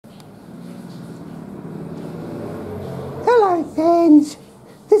fans,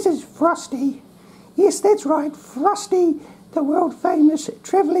 this is Frosty. Yes, that's right, Frosty, the world famous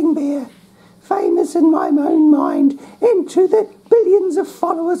travelling bear. Famous in my own mind and to the billions of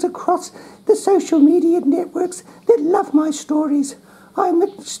followers across the social media networks that love my stories. I'm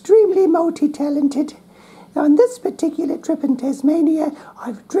extremely multi-talented. On this particular trip in Tasmania,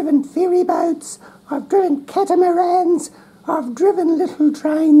 I've driven ferry boats, I've driven catamarans, I've driven little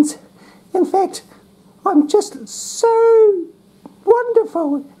trains. In fact, I'm just so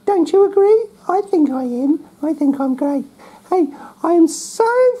wonderful. Don't you agree? I think I am. I think I'm great. Hey, I am so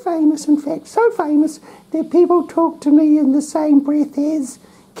famous, in fact, so famous that people talk to me in the same breath as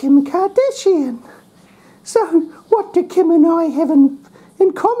Kim Kardashian. So, what do Kim and I have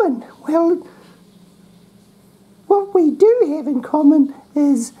in common? Well, what we do have in common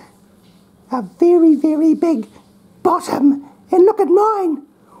is a very, very big bottom. And look at mine.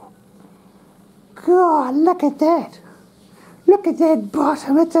 God, look at that. Look at that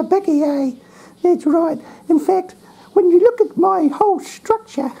bottom. It's a biggie, eh? That's right. In fact, when you look at my whole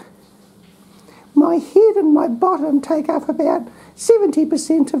structure, my head and my bottom take up about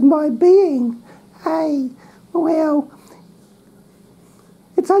 70% of my being. Hey, well,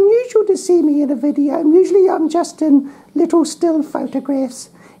 it's unusual to see me in a video. Usually I'm just in little still photographs.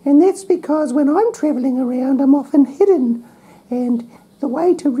 And that's because when I'm travelling around, I'm often hidden. And the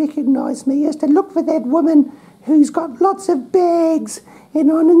way to recognise me is to look for that woman who's got lots of bags.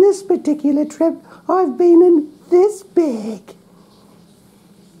 And on this particular trip, I've been in this bag.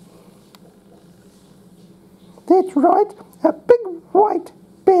 That's right, a big white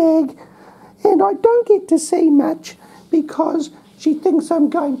bag. And I don't get to see much because she thinks I'm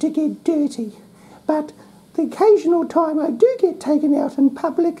going to get dirty. But the occasional time I do get taken out in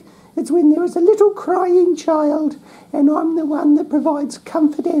public, it's when there is a little crying child, and I'm the one that provides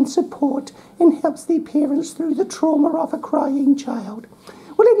comfort and support and helps their parents through the trauma of a crying child.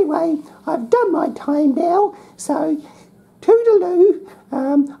 Well, anyway, I've done my time now, so toodaloo.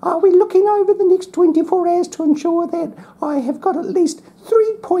 Are we looking over the next 24 hours to ensure that I have got at least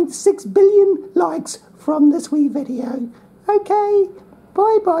 3.6 billion likes from this wee video? Okay,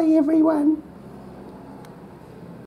 bye-bye everyone.